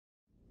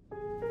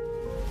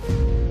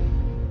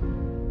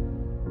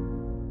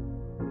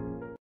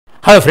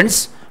Hello friends,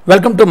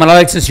 welcome to Mana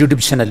LaExcellence YouTube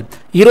channel.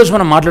 ఈ రోజు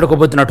మనం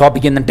మాట్లాడుకోబోతున్న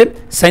టాపిక్ ఏంటంటే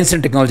సైన్స్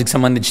అండ్ టెక్నాలజీకి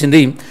సంబంధించింది.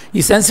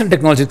 ఈ సైన్స్ అండ్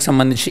టెక్నాలజీకి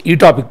సంబంధించి ఈ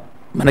టాపిక్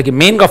మనకి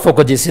మెయిన్గా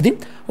ఫోకస్ చేసేది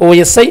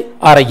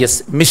OSIRIS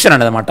మిషన్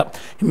అన్నమాట.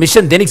 ఈ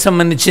మిషన్ దేనికి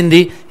సంబంధించింది?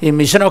 ఈ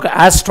మిషన్ ఒక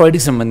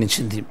ఆస్ట్రాయిడ్కి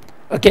సంబంధించింది.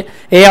 ఓకే,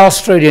 ఏ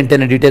ఆస్ట్రాయిడ్ ఏంటి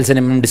అనే డీటెయిల్స్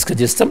అని మనం డిస్కస్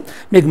చేస్తాం.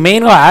 మీకు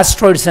మెయిన్గా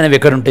ఆస్ట్రాయిడ్స్ అనేవి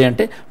ఎక్కడ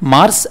ఉంటాయంటే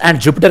మార్స్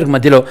అండ్ జూపిటర్కి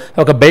మధ్యలో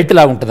ఒక బెల్ట్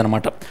లాగా ఉంటుంది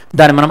అనమాట.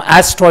 దాన్ని మనం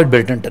ఆస్ట్రాయిడ్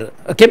బెల్ట్ అంటారు.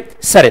 ఓకే,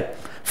 సరే,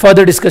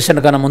 ఫర్దర్ డిస్కషన్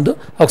కన్నా ముందు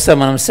ఒకసారి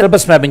మనం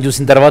సిలబస్ మ్యాపింగ్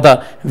చూసిన తర్వాత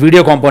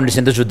వీడియో కాంపోనెంట్స్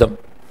ఎంతో చూద్దాం.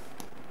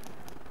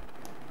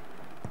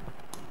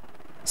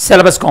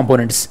 సిలబస్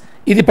కాంపోనెంట్స్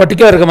ఇది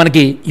పర్టికులర్గా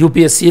మనకి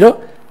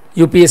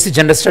యూపీఎస్సీ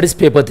జనరల్ స్టడీస్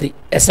పేపర్ 3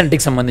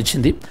 ఎస్ఎన్టీకి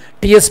సంబంధించింది.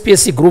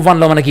 టీఎస్పీఎస్సీ గ్రూప్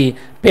 1లో మనకి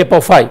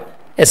పేపర్ 5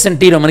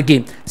 ఎస్ఎన్టీలో మనకి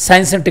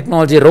science and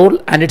technology role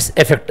and its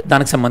effect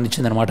దానికి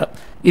సంబంధించింది అనమాట.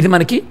 ఇది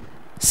మనకి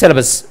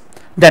సిలబస్.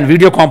 దాని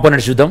వీడియో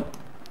కాంపోనెంట్స్ చూద్దాం.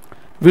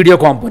 వీడియో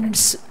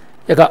కాంపోనెంట్స్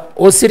ఇక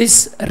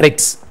OSIRIS-REx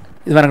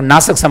ఇది మనకు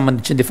నాసాకు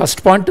సంబంధించింది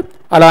ఫస్ట్ పాయింట్.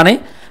 అలానే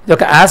ఇది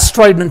ఒక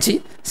ఆస్ట్రాయిడ్ నుంచి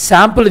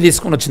శాంపుల్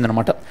తీసుకొని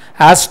వచ్చిందనమాట.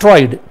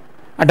 ఆస్ట్రాయిడ్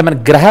అంటే మన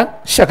గ్రహ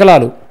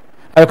శకలాలు.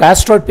 ఆ యొక్క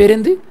ఆస్ట్రాయిడ్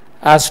పేరేంది?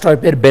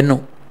 ఆస్ట్రాయిడ్ పేరు బెన్ను.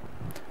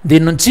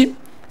 దీని నుంచి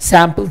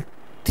శాంపుల్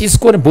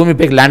తీసుకొని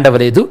భూమిపైకి ల్యాండ్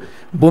అవ్వలేదు.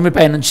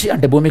 భూమిపై నుంచి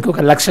అంటే భూమికి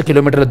 1,00,000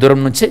 కిలోమీటర్ల దూరం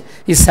నుంచే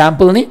ఈ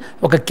శాంపుల్ని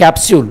ఒక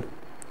క్యాప్సూల్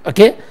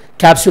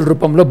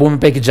రూపంలో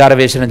భూమిపైకి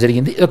జారవేయడం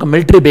జరిగింది. ఇది ఒక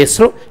మిలిటరీ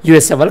బేస్లో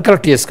USA వాళ్ళు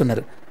కలెక్ట్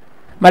చేసుకున్నారు.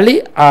 మళ్ళీ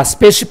ఆ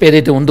స్పేస్ షిప్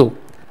ఏదైతే ఉందో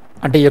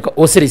అంటే ఈ యొక్క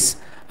OSIRIS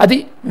అది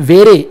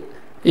వేరే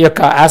ఈ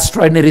యొక్క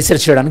ఆస్ట్రాయిడ్ని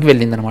రీసెర్చ్ చేయడానికి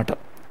వెళ్ళిందనమాట.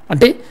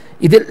 అంటే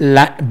ఇది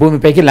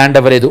భూమిపైకి ల్యాండ్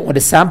అవ్వలేదు,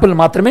 అంటే శాంపుల్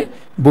మాత్రమే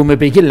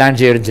భూమిపైకి ల్యాండ్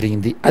చేయడం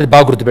జరిగింది. అది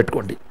బాగా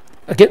గుర్తుపెట్టుకోండి.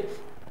 ఓకే,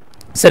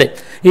 సరే,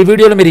 ఈ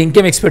వీడియోలో మీరు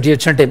ఇంకేం ఎక్స్పెక్ట్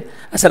చేయొచ్చు అంటే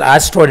అసలు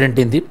ఆస్ట్రాయిడ్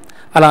ఏంటింది,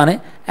 అలానే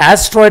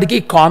ఆస్ట్రాయిడ్కి,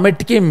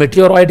 కామెట్కి,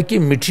 మెటియోరాయిడ్కి,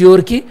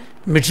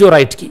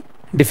 మిటియోరైట్కి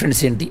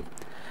డిఫరెన్స్ ఏంటి,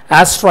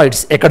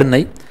 ఆస్ట్రాయిడ్స్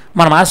ఎక్కడున్నాయి,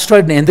 మనం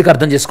ఆస్ట్రాయిడ్ని ఎందుకు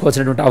అర్థం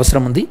చేసుకోవాల్సినటువంటి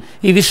అవసరం ఉంది,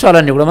 ఈ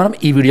విషయాలన్నీ కూడా మనం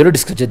ఈ వీడియోలో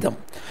డిస్కస్ చేద్దాం.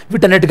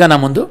 వీటన్నిటిగా నా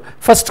ముందు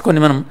ఫస్ట్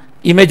మనం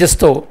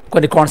ఇమేజెస్తో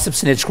కొన్ని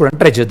కాన్సెప్ట్స్ నేర్చుకోవడానికి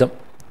ట్రై చేద్దాం.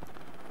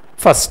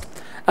 ఫస్ట్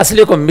అసలు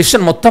ఈ యొక్క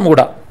మిషన్ మొత్తం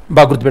కూడా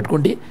బాగా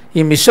గుర్తుపెట్టుకోండి. ఈ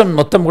మిషన్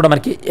మొత్తం కూడా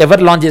మనకి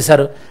ఎవరు లాంచ్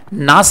చేశారు?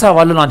 నాసా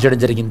వాళ్ళు లాంచ్ చేయడం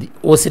జరిగింది.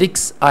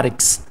 OSIRIS-REx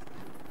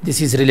this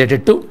is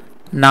related to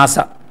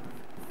NASA,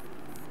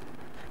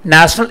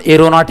 national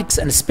aeronautics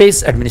and space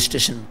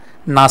administration.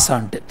 NASA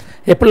అంటే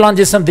ఎప్పుడు లాంచ్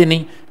చేసాం దీన్ని?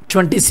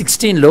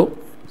 2016లో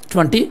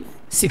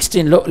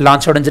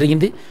లాంచ్ అవ్వడం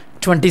జరిగింది.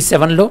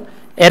 27లో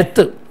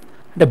ఎర్త్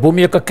అంటే భూమి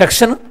యొక్క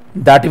కక్షను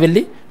దాటి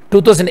వెళ్ళి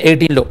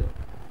 2018లో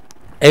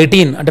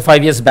అంటే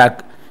 5 years బ్యాక్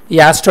ఈ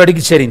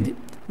ఆస్ట్రాయిడ్కి చేరింది.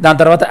 దాని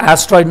తర్వాత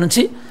ఆస్ట్రాయిడ్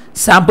నుంచి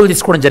శాంపుల్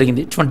తీసుకోవడం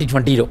జరిగింది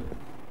 2020లో.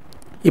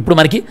 ఇప్పుడు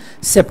మనకి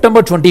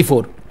సెప్టెంబర్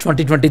 24,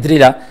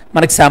 2023లా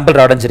మనకి శాంపుల్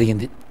రావడం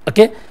జరిగింది.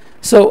 ఓకే,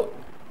 సో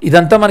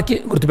ఇదంతా మనకి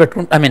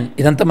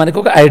ఇదంతా మనకి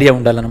ఒక ఐడియా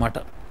ఉండాలన్నమాట.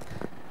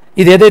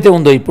 ఇది ఏదైతే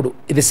ఉందో ఇప్పుడు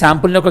ఇది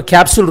శాంపుల్ని ఒక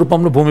క్యాప్సూల్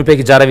రూపంలో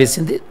భూమిపైకి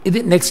జారవేసింది. ఇది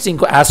నెక్స్ట్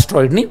ఇంకో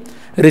ఆస్ట్రాయిడ్ని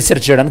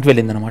రీసెర్చ్ చేయడానికి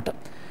వెళ్ళిందనమాట.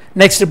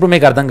 నెక్స్ట్ ఇప్పుడు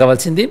మీకు అర్థం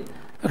కావాల్సింది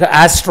ఒక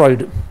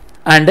ఆస్ట్రాయిడ్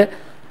అండ్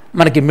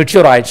మనకి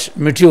మిటియోరైట్స్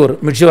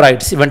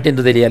ఇవంటి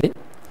ఎందుకు తెలియాలి.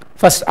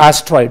 First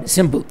asteroid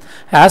simple.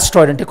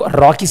 ఆస్ట్రాయిడ్ అంటే ఒక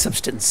Rocky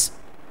substance.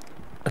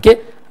 Okay,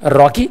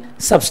 Rocky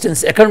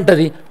substance ఎక్కడ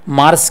ఉంటుంది?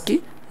 మార్స్కి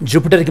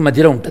జూపిటర్కి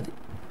మధ్యలో ఉంటుంది.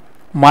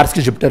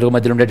 మార్స్కి జూపిటర్కి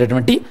మధ్యలో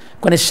ఉండేటటువంటి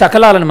కొన్ని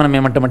శకలాలను మనం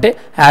ఏమంటామంటే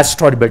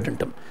ఆస్ట్రాయిడ్ బెల్ట్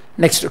అంటాం.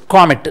 నెక్స్ట్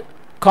కామెట్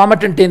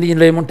అంటే ఏంది?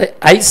 దీనిలో ఏముంటాయి?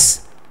 Ice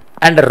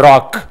and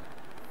rock.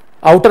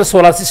 Outer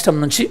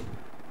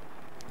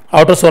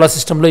solar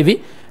సిస్టంలో ఇవి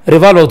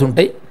రివాల్వ్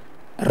అవుతుంటాయి.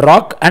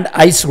 రాక్ అండ్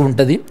ఐస్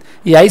ఉంటుంది.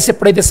 ఈ ఐస్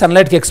ఎప్పుడైతే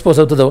సన్లైట్కి ఎక్స్పోజ్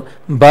అవుతుందో,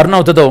 బర్న్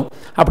అవుతుందో,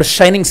 అప్పుడు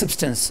షైనింగ్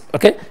సబ్స్టెన్స్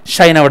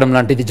షైన్ అవ్వడం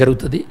లాంటిది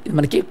జరుగుతుంది. ఇది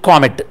మనకి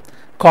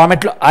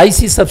కామెట్లో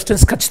ఐసీ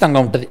సబ్స్టెన్స్ ఖచ్చితంగా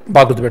ఉంటుంది.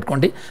 బాగా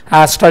గుర్తుపెట్టుకోండి,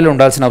 ఆస్ట్రాయిడ్లో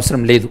ఉండాల్సిన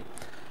అవసరం లేదు.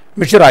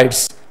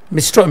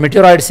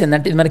 మిటియోరాయిడ్స్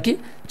ఏంటంటే ఇది మనకి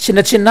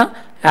చిన్న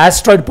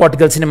ఆస్ట్రాయిడ్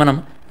పార్టికల్స్ని మనం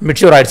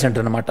మిటియోరాయిడ్స్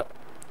అంటాం అనమాట.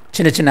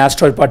 చిన్న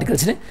ఆస్ట్రాయిడ్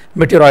పార్టికల్స్ని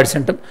మిటియోరాయిడ్స్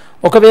అంటాం.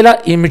 ఒకవేళ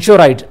ఈ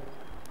మిటియోరాయిడ్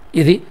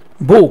ఇది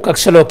భూ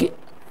కక్షలోకి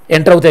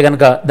ఎంటర్ అవుతే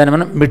కనుక దాన్ని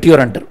మనం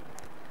మిటియోర్ అంటారు.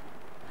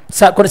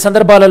 కొన్ని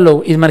సందర్భాలలో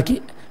ఇది మనకి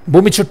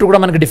భూమి చుట్టూ కూడా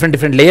మనకి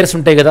డిఫరెంట్ లేయర్స్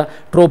ఉంటాయి కదా.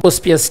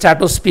 ట్రోపోస్పియర్,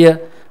 స్ట్రాటోస్పియర్,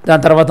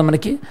 దాని తర్వాత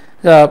మనకి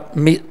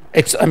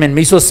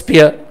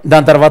మీసోస్పియర్,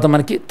 దాని తర్వాత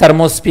మనకి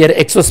థర్మోస్పియర్,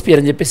 ఎక్సోస్పియర్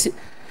అని చెప్పేసి.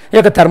 ఈ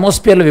యొక్క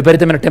థర్మోస్పియర్లో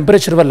విపరీతమైన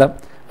టెంపరేచర్ వల్ల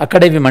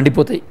అక్కడే ఇవి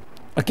మండిపోతాయి.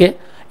 ఓకే,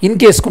 ఇన్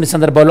కేస్ కొన్ని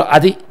సందర్భాల్లో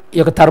అది ఈ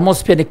యొక్క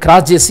థర్మోస్పియర్ని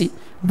క్రాస్ చేసి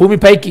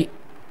భూమిపైకి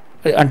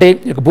అంటే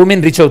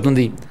భూమిని రీచ్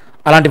అవుతుంది.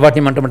 అలాంటి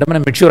వాటిని ఏమంటామంటే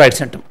మనం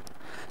మిటియోరైట్స్ అంటాం.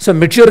 సో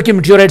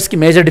మిటియోరైట్స్కి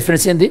మేజర్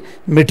డిఫరెన్స్ ఏంది?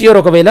 మిటియోర్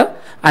ఒకవేళ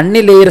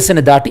అన్ని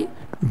లేయర్స్ని దాటి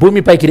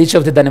భూమిపైకి రీచ్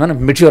అవుతుంది, దాన్ని మనం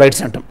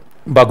మిటియోరైట్స్ అంటాం.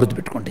 బాగా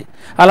గుర్తుపెట్టుకోండి.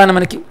 అలానే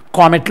మనకి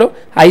కామెట్లో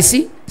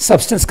ఐసీ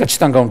సబ్స్టెన్స్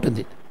ఖచ్చితంగా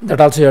ఉంటుంది.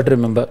 That also you have to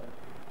remember.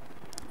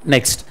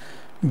 Next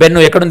బెన్ను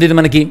ఎక్కడుంది? ఇది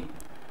మనకి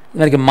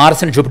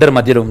మార్స్ అండ్ జూపిటర్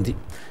మధ్యలో ఉంది.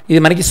 ఇది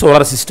మనకి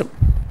సోలార్ సిస్టమ్.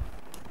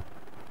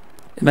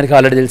 ఇది మనకి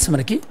ఆల్రెడీ తెలుసు.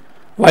 మనకి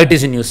white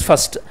is news.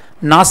 First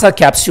NASA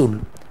capsule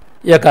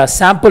ఈ యొక్క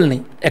శాంపుల్ని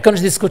ఎక్కడి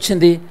నుంచి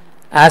తీసుకొచ్చింది?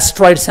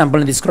 ఆస్ట్రాయిడ్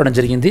శాంపుల్ని తీసుకురావడం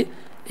జరిగింది.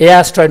 ఏ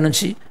ఆస్ట్రాయిడ్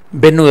నుంచి?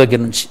 బెన్ను దగ్గర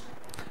నుంచి.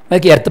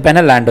 మనకి ఎర్త్ పైన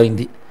ల్యాండ్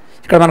అయింది.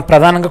 ఇక్కడ మనకు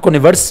ప్రధానంగా కొన్ని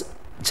వర్డ్స్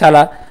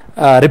చాలా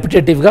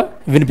రిపిటేటివ్గా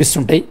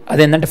వినిపిస్తుంటాయి.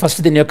 అదేంటంటే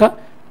ఫస్ట్ దీని యొక్క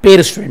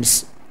పేరు స్టూడెంట్స్,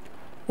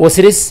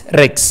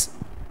 OSIRIS-REx.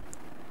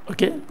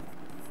 ఓకే,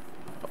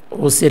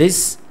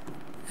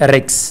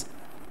 OSIRIS-REx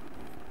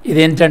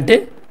ఇదేంటంటే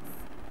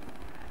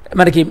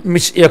మనకి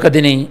ఈ యొక్క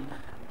దీని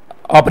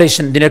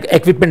ఆపరేషన్, దీని యొక్క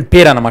ఎక్విప్మెంట్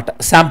పేరు అనమాట.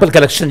 శాంపుల్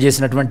కలెక్షన్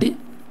చేసినటువంటి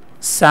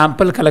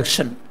శాంపుల్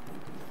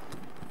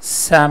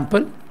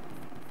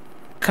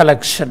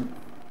కలెక్షన్.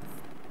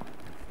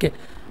 ఓకే,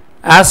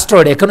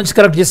 ఆస్ట్రాయిడ్ ఎక్కడి నుంచి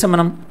కలెక్ట్ చేసాం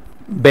మనం?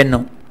 బెన్ను.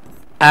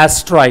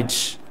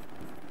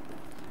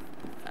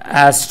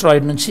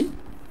 ఆస్ట్రాయిడ్ నుంచి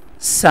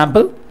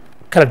శాంపుల్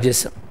కలెక్ట్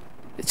చేసాం.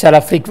 చాలా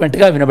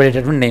ఫ్రీక్వెంట్గా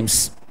వినబడేటటువంటి నేమ్స్.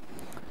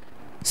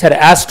 సరే,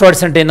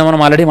 ఆస్ట్రాయిడ్స్ అంటే ఏందో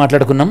మనం ఆల్రెడీ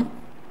మాట్లాడుకున్నాం.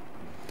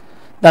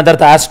 దాని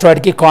తర్వాత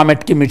ఆస్ట్రాయిడ్కి,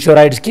 కామెట్కి,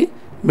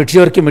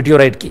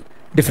 మిటియోరైట్కి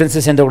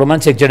డిఫరెన్సెస్ ఏంటో కూడా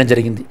మనం చెక్ చేయడం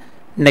జరిగింది.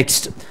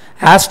 నెక్స్ట్,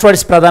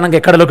 ఆస్ట్రాయిడ్స్ ప్రధానంగా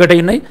ఎక్కడ లొకేట్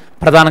అయి ఉన్నాయి?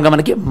 ప్రధానంగా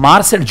మనకి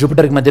మార్స్ అండ్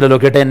జూపిటర్కి మధ్యలో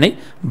లొకేట్ అయి ఉన్నాయి.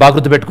 బాగా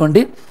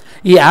గుర్తుపెట్టుకోండి.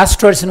 ఈ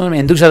ఆస్ట్రాయిడ్స్ని మనం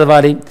ఎందుకు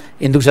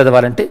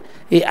చదవాలంటే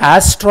ఈ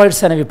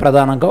ఆస్ట్రాయిడ్స్ అనేవి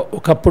ప్రధానంగా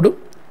ఒకప్పుడు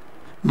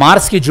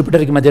మార్స్కి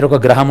జూపిటర్కి మధ్యలో ఒక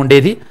గ్రహం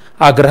ఉండేది.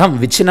 ఆ గ్రహం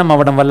విచ్ఛిన్నం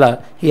అవ్వడం వల్ల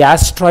ఈ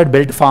ఆస్ట్రాయిడ్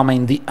బెల్ట్ ఫామ్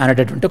అయింది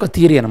అనేటటువంటి ఒక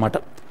థియరీ అనమాట.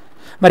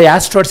 మరి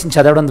ఆస్ట్రాయిడ్స్ని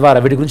చదవడం ద్వారా,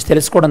 వీటి గురించి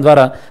తెలుసుకోవడం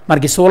ద్వారా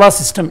మనకి సోలార్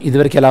సిస్టమ్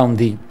ఇదివరకు ఎలా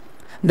ఉంది,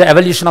 the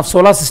evolution of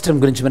solar system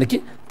గురించి మనకి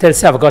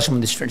తెలిసే అవకాశం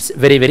ఉంది students.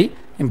 Very very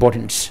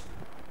important.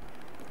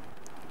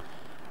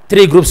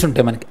 3 groups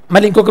ఉంటాయి మనకి.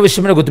 మళ్ళీ ఇంకొక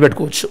విషయం మీద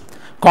గుర్తుపెట్టుకోవచ్చు,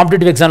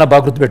 కాంపిటేటివ్ ఎగ్జామ్లో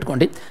బాగా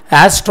గుర్తుపెట్టుకోండి.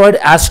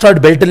 ఆస్ట్రాయిడ్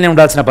బెల్ట్లనే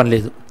ఉండాల్సిన పని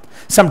లేదు.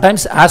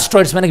 సమ్టైమ్స్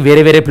ఆస్ట్రాయిడ్స్ మనకి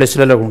వేరే వేరే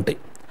ప్లేస్లలో ఉంటాయి.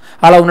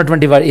 అలా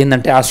ఉన్నటువంటి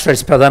ఏంటంటే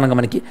ఆస్ట్రాయిడ్స్ ప్రధానంగా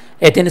మనకి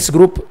ఎథెనిస్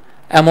గ్రూప్,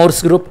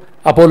 అమోర్స్ గ్రూప్,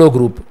 అపోలో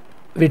గ్రూప్.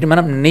 వీటిని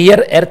మనం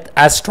నియర్ ఎర్త్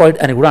ఆస్ట్రాయిడ్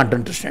అని కూడా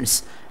అంటుంటాం స్టూడెంట్స్.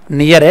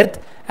 నియర్ ఎర్త్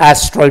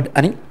ఆస్ట్రాయిడ్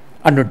అని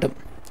అంటుంటాం.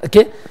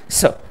 ఓకే,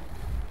 సో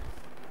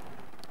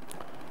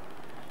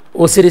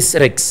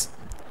OSIRIS-REx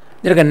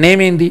దీని యొక్క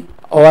నేమ్ ఏంది?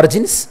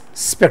 Origins,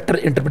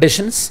 spectral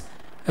interpretations,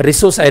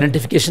 resource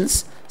identifications,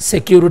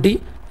 security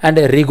and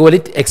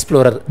రిగోలిత్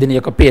explorer. దీని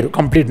యొక్క పేరు,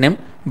 కంప్లీట్ నేమ్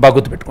బాగా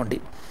గుర్తుపెట్టుకోండి.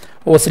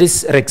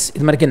 OSIRIS-REx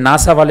ఇది మనకి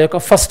నాసా వాళ్ళ యొక్క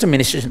first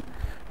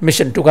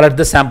mission to collect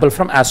the sample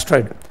from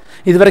asteroid.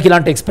 ఇదివరకు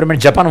ఇలాంటి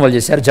ఎక్స్పెరిమెంట్ జపాన్ వాళ్ళు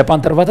చేశారు.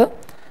 జపాన్ తర్వాత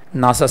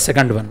నాసా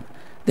సెకండ్ వన్.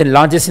 దీన్ని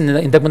లాంచ్ చేసింది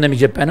ఇంతకుముందు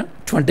మీకు చెప్పాను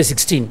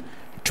 2016.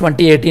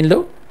 2018లో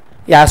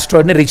ఈ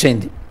ఆస్ట్రాయిడ్ని రీచ్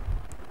అయింది.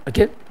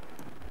 ఓకే,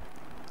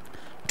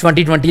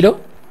 2020లో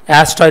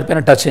ఆస్ట్రాయిడ్ పైన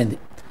టచ్ అయింది.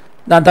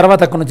 దాని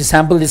తర్వాత అక్కడ నుంచి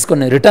శాంపుల్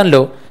తీసుకుని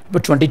రిటర్న్లో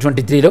ఇప్పుడు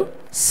 2023లో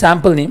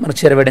శాంపుల్ని మనకు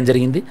చేరవేయడం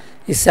జరిగింది.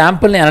 ఈ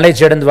శాంపుల్ని అనలైజ్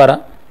చేయడం ద్వారా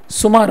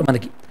సుమారు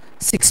మనకి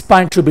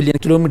 6.2 బిలియన్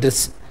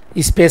కిలోమీటర్స్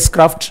ఈ స్పేస్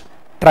క్రాఫ్ట్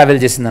ట్రావెల్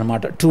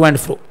చేసిందనమాట, to and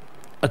fro.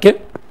 Okay,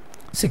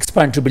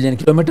 6.2 billion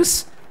kilometres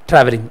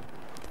travelling.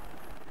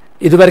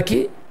 ఇదివరకు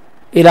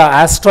ఇలా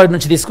ఆస్ట్రాయిడ్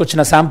నుంచి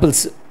తీసుకొచ్చిన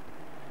శాంపుల్స్,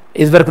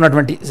 ఇదివరకు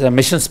ఉన్నటువంటి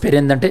మిషన్స్ పేరు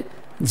ఏంటంటే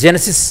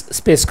జెనసిస్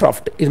స్పేస్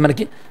క్రాఫ్ట్. ఇది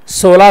మనకి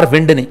సోలార్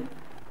విండ్ని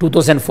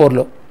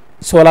 2004లో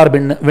సోలార్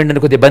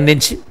విండ్ని కొద్దిగా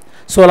బంధించి,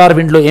 సోలార్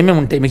విండ్లో ఏమేమి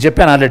ఉంటాయి మీకు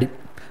చెప్పాను ఆల్రెడీ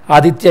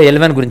ఆదిత్య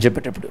L1 గురించి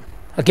చెప్పేటప్పుడు.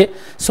 ఓకే,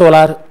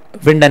 సోలార్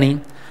విండ్ అని,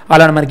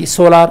 అలానే మనకి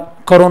సోలార్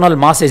కరోనల్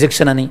మాస్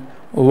ఎజెక్షన్ అని,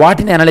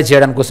 వాటిని అనలైజ్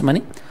చేయడం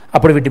కోసమని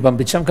అప్పుడు వీటిని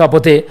పంపించాం.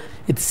 కాకపోతే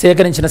ఇది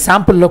సేకరించిన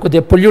శాంపుల్లో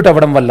కొద్దిగా పొల్యూట్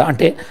అవ్వడం వల్ల,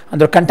 అంటే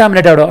అందులో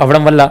కంటామినేట్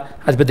అవ్వడం వల్ల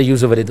అది పెద్ద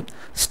యూజ్ అవ్వలేదు.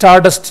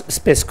 స్టార్డస్ట్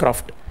స్పేస్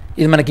క్రాఫ్ట్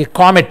ఇది మనకి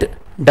కామెట్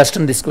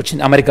డస్ట్ని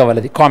తీసుకొచ్చింది, అమెరికా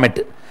వాళ్ళది కామెట్.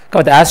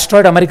 కాకపోతే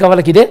ఆస్ట్రాయిడ్ అమెరికా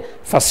వాళ్ళకి ఇదే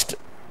ఫస్ట్.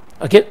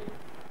 ఓకే,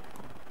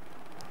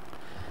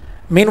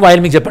 మెయిన్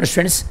వైల్ మీకు చెప్పండి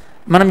స్టూడెంట్స్,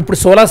 మనం ఇప్పుడు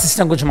సోలార్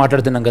సిస్టమ్ గురించి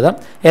మాట్లాడుతున్నాం కదా.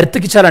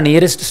 ఎర్త్కి చాలా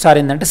నియరెస్ట్ స్టార్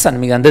ఏంటంటే సన్.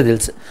 మీకు అందరూ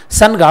తెలుసు.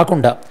 సన్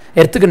కాకుండా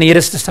ఎర్త్కి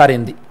నియరెస్ట్ స్టార్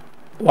ఏంది?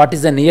 What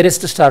is the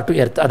nearest star to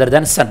earth other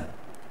than sun?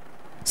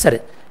 సరే,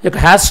 ఈ యొక్క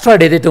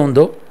ఆస్ట్రాయిడ్ ఏదైతే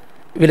ఉందో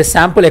వీళ్ళ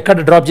శాంపుల్ ఎక్కడ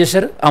డ్రాప్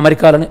చేశారు?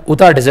 అమెరికాలోని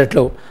ఉతా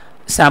డెజర్ట్లో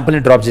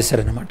శాంపుల్ని డ్రాప్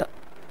చేశారనమాట.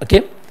 ఓకే,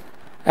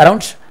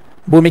 అరౌండ్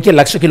భూమికి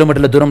 1,00,000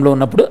 కిలోమీటర్ల దూరంలో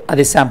ఉన్నప్పుడు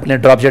అది శాంపుల్ని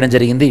డ్రాప్ చేయడం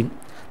జరిగింది.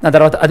 దాని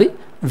తర్వాత అది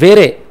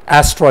వేరే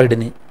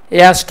ఆస్ట్రాయిడ్ని, ఏ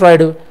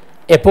ఆస్ట్రాయిడ్?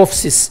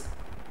 ఎపోప్సిస్,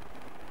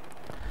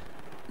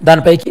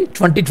 దానిపైకి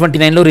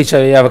 2029లో రీచ్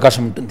అయ్యే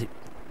అవకాశం ఉంటుంది.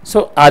 సో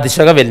ఆ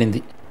దిశగా వెళ్ళింది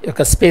ఈ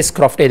యొక్క స్పేస్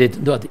క్రాఫ్ట్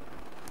ఏదైతుందో అది.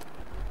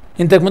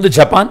 ఇంతకుముందు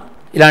జపాన్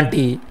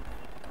ఇలాంటి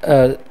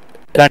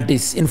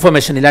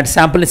ఇన్ఫర్మేషన్, ఇలాంటి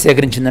శాంపుల్ని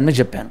సేకరించిందని మీకు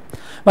చెప్పాను.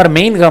 మరి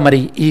మెయిన్గా మరి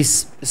ఈ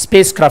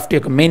స్పేస్ క్రాఫ్ట్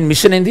యొక్క మెయిన్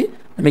మిషన్ ఏంది?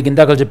 మీకు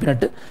ఇందాక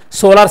చెప్పినట్టు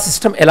సోలార్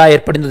సిస్టమ్ ఎలా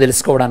ఏర్పడిందో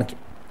తెలుసుకోవడానికి,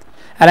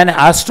 అలానే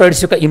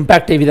ఆస్ట్రాయిడ్స్ యొక్క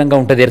ఇంపాక్ట్ ఏ విధంగా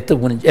ఉంటుంది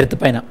ఎర్త్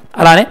పైన,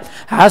 అలానే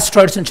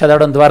ఆస్ట్రాయిడ్స్ని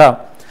చదవడం ద్వారా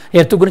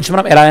ఎర్త్ గురించి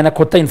మనం ఎలా అయినా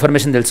కొత్త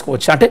ఇన్ఫర్మేషన్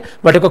తెలుసుకోవచ్చు. అంటే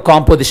వాటి యొక్క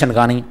కాంపోజిషన్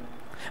కానీ,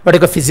 వాటి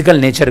యొక్క ఫిజికల్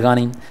నేచర్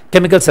కానీ,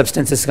 కెమికల్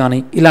సబ్స్టెన్సెస్ కానీ,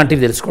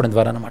 ఇలాంటివి తెలుసుకోవడం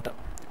ద్వారా అనమాట.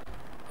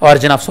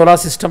 Origin of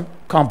solar system,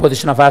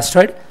 composition of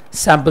asteroid,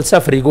 samples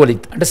of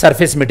రిగోలిత్ అంటే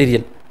సర్ఫేస్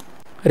మెటీరియల్.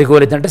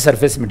 రిగోలిత్ అంటే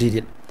సర్ఫేస్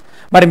మెటీరియల్.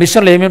 మరి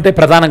మిషన్లో ఏమి ఉంటాయి?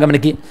 ప్రధానంగా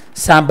మనకి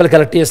శాంపుల్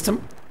కలెక్ట్ చేస్తాం,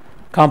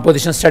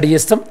 కాంపోజిషన్ స్టడీ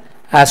చేస్తాం,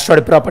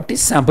 ఆస్ట్రాయిడ్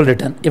ప్రాపర్టీస్, శాంపుల్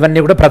రిటర్న్, ఇవన్నీ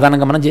కూడా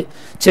ప్రధానంగా మనం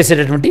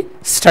చేసేటటువంటి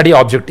స్టడీ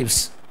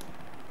ఆబ్జెక్టివ్స్.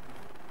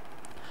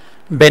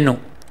 బెన్ను,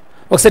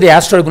 ఒకసారి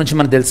ఆస్ట్రాయిడ్ గురించి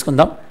మనం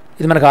తెలుసుకుందాం.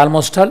 ఇది మనకు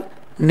almost all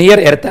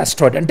near earth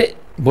asteroid, అంటే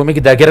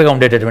భూమికి దగ్గరగా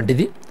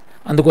ఉండేటటువంటిది.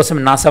 అందుకోసం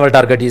నాసా వాళ్ళు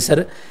టార్గెట్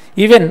చేశారు.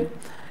 ఈవెన్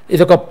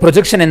ఇది ఒక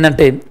ప్రొజెక్షన్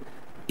ఏంటంటే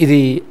ఇది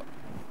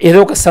ఏదో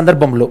ఒక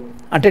సందర్భంలో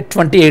అంటే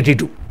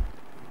 2182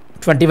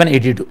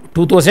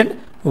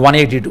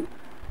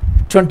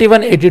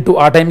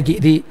 ఆ టైంకి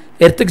ఇది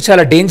ఎర్త్కి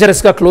చాలా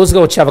డేంజరస్గా క్లోజ్గా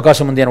వచ్చే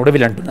అవకాశం ఉంది అని కూడా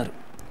వీళ్ళు అంటున్నారు.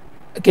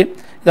 ఓకే,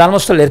 ఇది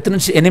ఆల్మోస్ట్ ఎర్త్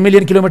నుంచి ఎన్ని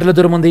మిలియన్ కిలోమీటర్ల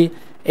దూరం ఉంది?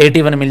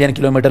 81 మిలియన్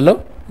కిలోమీటర్ల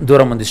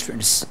దూరం ఉంది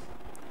స్టూడెంట్స్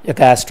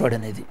యొక్క ఆస్ట్రాయిడ్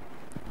అనేది.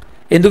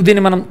 ఎందుకు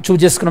దీన్ని మనం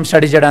చూజ్ చేసుకున్నాం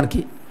స్టడీ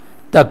చేయడానికి?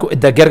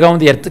 దగ్గరగా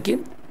ఉంది ఎర్త్కి,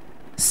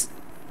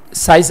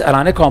 సైజ్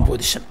అలానే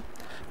కాంపోజిషన్,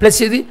 ప్లస్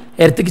ఇది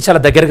ఎర్త్కి చాలా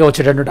దగ్గరగా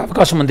వచ్చేటటువంటి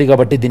అవకాశం ఉంది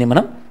కాబట్టి దీన్ని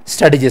మనం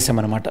స్టడీ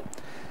చేసామన్నమాట.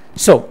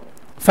 సో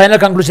ఫైనల్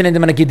కంక్లూజన్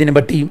ఏంది మనకి దీన్ని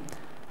బట్టి?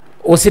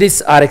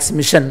 OSIRIS-REx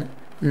machine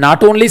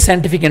not only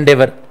scientific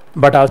endeavour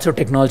but also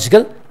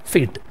technological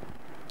feet.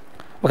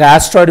 ఒక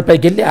ఆస్ట్రాయిడ్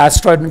పైకి వెళ్ళి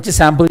ఆస్ట్రాయిడ్ నుంచి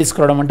శాంపుల్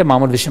తీసుకురావడం అంటే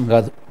మామూలు విషయం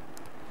కాదు.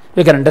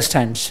 We can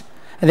understands.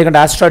 ఎందుకంటే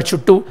ఆస్ట్రాయిడ్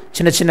చుట్టూ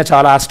చిన్న చిన్న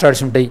చాలా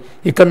ఆస్ట్రాయిడ్స్ ఉంటాయి.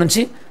 ఇక్కడ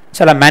నుంచి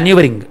చాలా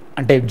మాన్యూవరింగ్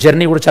అంటే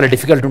జర్నీ కూడా చాలా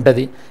డిఫికల్ట్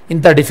ఉంటుంది.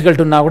 ఇంత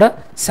డిఫికల్ట్ ఉన్నా కూడా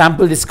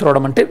శాంపుల్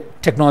తీసుకురావడం అంటే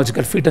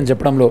టెక్నాలజికల్ ఫీట్ అని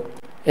చెప్పడంలో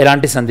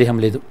ఎలాంటి సందేహం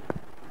లేదు.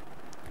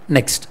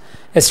 Next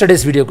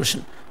yesterday's video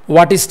question,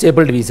 what is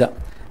స్టేపుల్డ్ visa?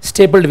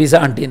 స్టేపుల్డ్ visa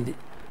అంటే ఏంది?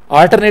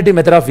 Alternative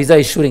method of visa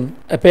ఇష్యూరింగ్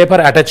a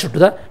paper attached to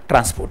the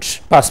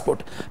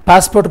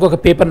పాస్పోర్ట్కి ఒక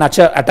పేపర్ని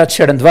అటాచ్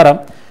చేయడం ద్వారా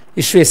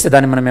ఇష్యూ చేస్తే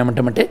దాన్ని మనం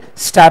ఏమంటామంటే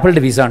స్టాపుల్డ్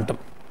వీసా అంటాం.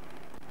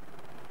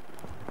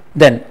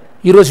 దెన్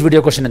ఈరోజు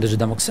వీడియో క్వశ్చన్ ఎంత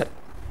చూద్దాం ఒకసారి.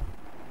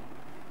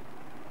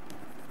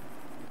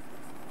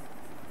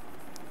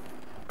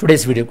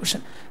 Today's video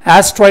question,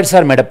 asteroids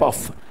are made up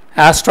of.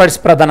 Asteroids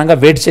ప్రధానంగా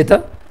వేడి చేత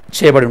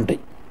చేయబడి ఉంటాయి.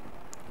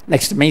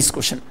 Next mains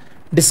question,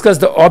 discuss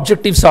the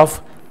objectives of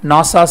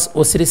NASA's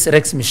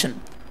OSIRIS-REx machine.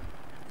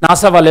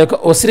 NASA వాళ్ళ యొక్క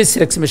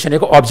OSIRIS-REx మిషన్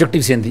యొక్క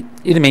ఆబ్జెక్టివ్స్ ఏంది?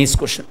 ఇది మెయిన్స్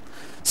క్వశ్చన్.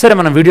 సరే,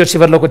 మనం వీడియో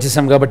చివరిలోకి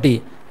వచ్చేసాం కాబట్టి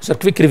సార్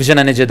క్విక్ రివిజన్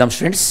అనేది చేద్దాం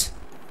స్టూడెంట్స్.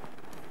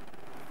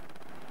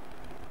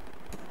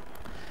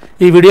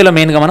 ఈ వీడియోలో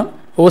మెయిన్గా మనం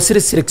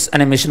OSIRIS-REx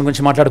అనే మిషన్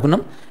గురించి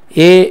మాట్లాడుకున్నాం.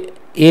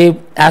 ఏ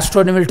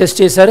ఆస్ట్రాయిడ్ని వీళ్ళు టెస్ట్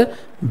చేశారు?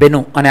 బెను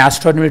అనే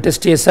ఆస్ట్రాయిడ్ని వీళ్ళు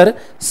టెస్ట్ చేశారు.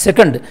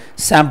 సెకండ్,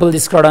 శాంపుల్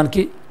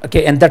తీసుకురావడానికి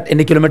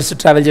ఎన్ని కిలోమీటర్స్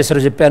ట్రావెల్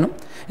చేశారో చెప్పాను.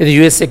 ఇది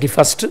యూఎస్ఏకి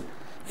ఫస్ట్.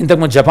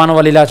 ఇంతకుముందు జపాన్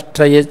వాళ్ళు ఇలా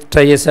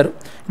ట్రై చేశారు.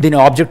 దీని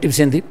ఆబ్జెక్టివ్స్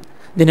ఏంది,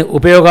 దీని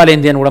ఉపయోగాలు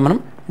ఏంది అని కూడా మనం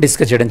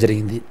డిస్కస్ చేయడం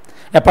జరిగింది.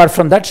 అపార్ట్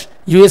ఫ్రమ్ దట్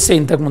యూఎస్ఏ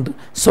ఇంతకుముందు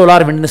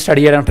సోలార్ విండ్ని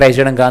స్టడీ చేయడానికి ట్రై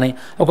చేయడం కానీ,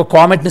 ఒక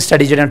కామెట్ని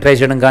స్టడీ చేయడానికి ట్రై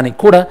చేయడం కానీ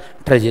కూడా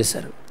ట్రై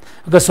చేశారు.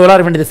 ఒక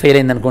సోలార్ విండ్ ఇది ఫెయిల్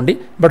అయింది అనుకోండి,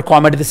 బట్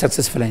కామెట్ ఇది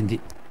సక్సెస్ఫుల్ అయింది.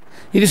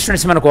 ఇది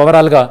స్టూడెంట్స్ మనకు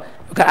ఓవరాల్గా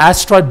ఒక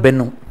ఆస్ట్రాయిడ్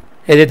బెన్ను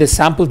ఏదైతే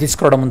శాంపుల్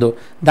తీసుకురావడం ఉందో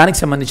దానికి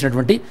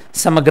సంబంధించినటువంటి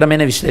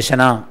సమగ్రమైన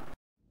విశ్లేషణ.